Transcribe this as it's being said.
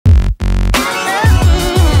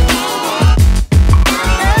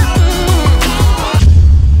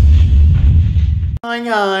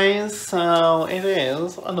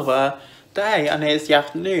another day, and it's the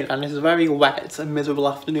afternoon, and it's a very wet and miserable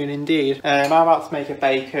afternoon indeed. I'm about to make a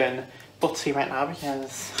bacon butty right now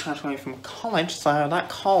because I'm coming from college, so that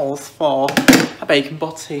calls for a bacon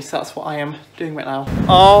butty, so that's what I am doing right now.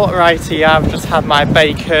 Alrighty, I've just had my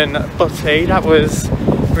bacon butty. That was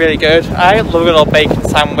really good. I love a good old bacon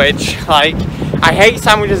sandwich. Like, I hate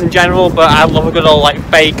sandwiches in general, but I love a good old like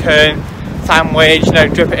bacon sandwich, you know,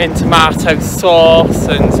 drip it in tomato sauce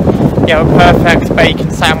and, you know, perfect bacon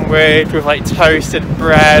sandwich with like toasted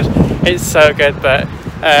bread. It's so good. But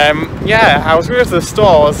yeah, I was going to the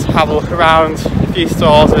stores, have a look around a few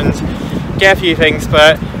stores and get a few things,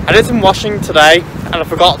 but I did some washing today and I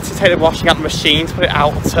forgot to take the washing out of the machine to put it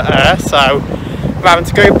out to air, so I'm having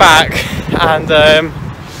to go back and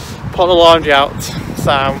put the laundry out.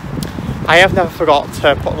 So I have never forgot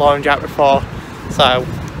to put laundry out before, so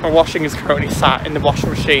my washing is currently sat in the washing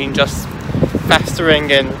machine just festering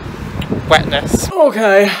in wetness.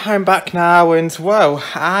 Okay, I'm back now, and whoa,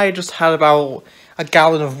 I just had about a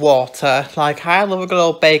gallon of water. Like, I love a good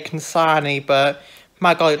old bacon sarnie, but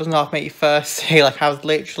my god, it doesn't half make you thirsty. Like, I was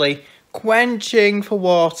literally quenching for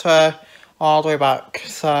water all the way back,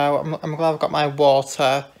 so I'm glad I've got my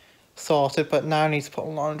water sorted, but now I need to put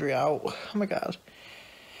laundry out. Oh my god.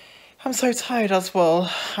 I'm so tired as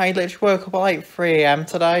well. I literally woke up at like 3 AM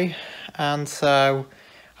today, and so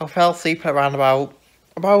I fell asleep at around about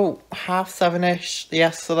 7:30ish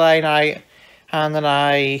yesterday night, and then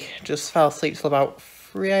I just fell asleep till about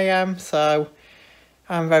 3 AM, so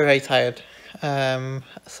I'm very, very tired.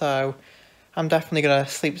 So I'm definitely going to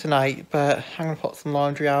sleep tonight, but I'm going to put some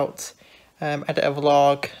laundry out, edit a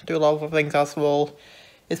vlog, do a lot of other things as well.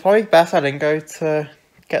 It's probably best I didn't go to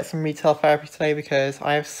get some retail therapy today because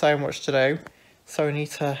I have so much to do, so I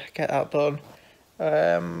need to get that done.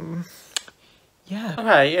 Yeah.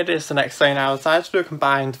 Okay, it is the next day now, so I had to do a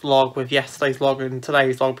combined vlog with yesterday's vlog and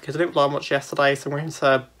today's vlog because I didn't vlog much yesterday, so I'm going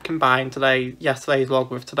to combine yesterday's vlog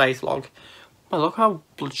with today's vlog. Well, look how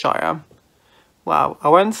bloodshot I am. Wow, I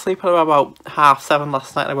went to sleep at about 7:30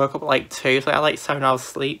 last night and I woke up at like 2, so I had like 7 hours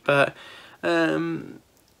sleep, but I'm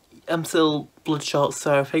still bloodshot,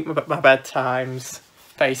 so I think my bedtime's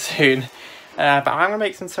very soon. But I'm going to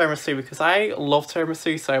make some tiramisu because I love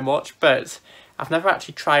tiramisu so much, but I've never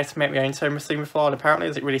actually tried to make my own tiramisu before, and apparently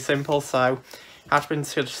it's really simple, so I've been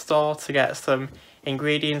to the store to get some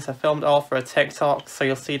ingredients. I filmed it all for a TikTok, so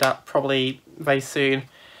you'll see that probably very soon.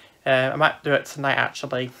 I might do it tonight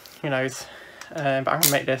actually, who knows. But I'm going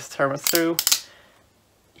to make this tiramisu.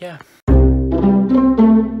 Yeah.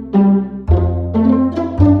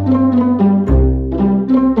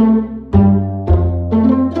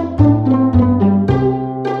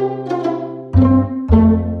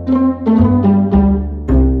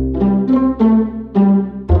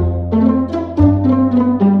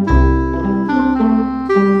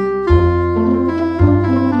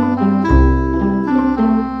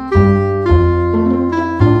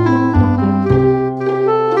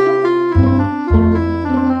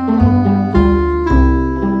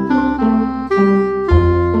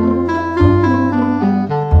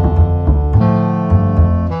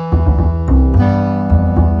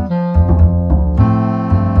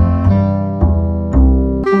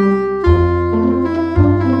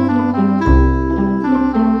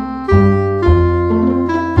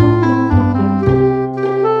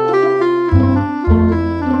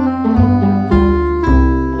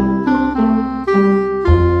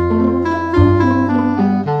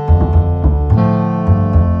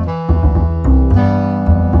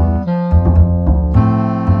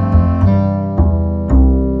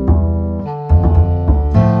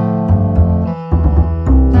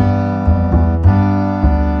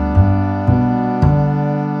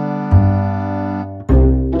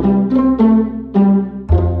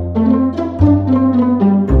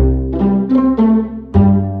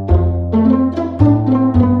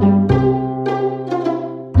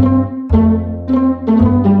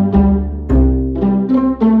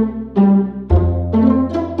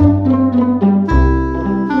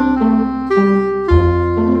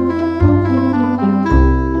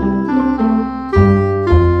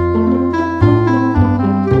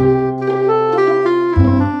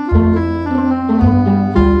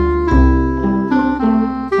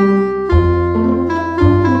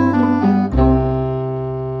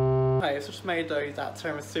 That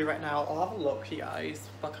tiramisu right now. I'll have a look, you guys,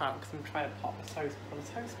 but I can't because I'm trying to pop the toast before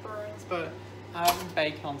the toast burns, but I'm having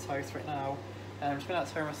bacon on toast right now. I'm just making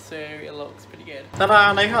that tiramisu. It looks pretty good. Ta-da!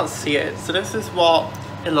 I know you can't see it, so this is what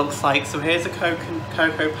it looks like. So here's the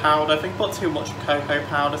cocoa powder. I think I put too much cocoa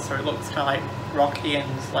powder, so it looks kind of like rocky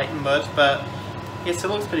and like mud, but yes, it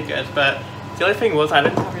looks pretty good. But The only thing was I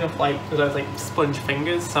didn't have enough like those like sponge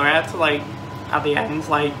fingers, so I had to like at the end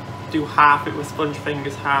like do half it with sponge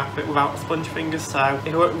fingers, half it without sponge fingers, so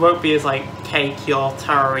it won't be as like cakey or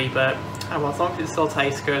tarry, but as long as it still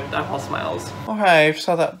tastes good, that all smells. Okay, I've just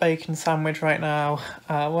had that bacon sandwich right now.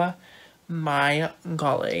 My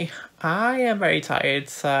golly, I am very tired,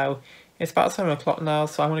 so it's about 7 o'clock now,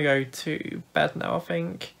 so I'm gonna go to bed now, I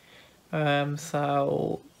think.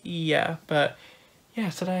 So yeah, but yeah,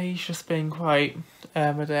 today's just been quite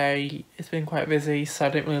a day. It's been quite busy, so I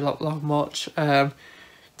didn't really vlog much.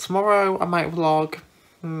 Tomorrow I might vlog.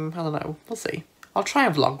 I don't know. We'll see. I'll try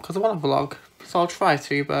and vlog because I want to vlog, so I'll try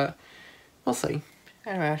to, but we'll see.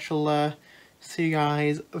 Anyway, I shall see you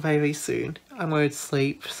guys very, very soon. I'm going to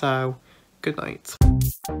sleep, so good night.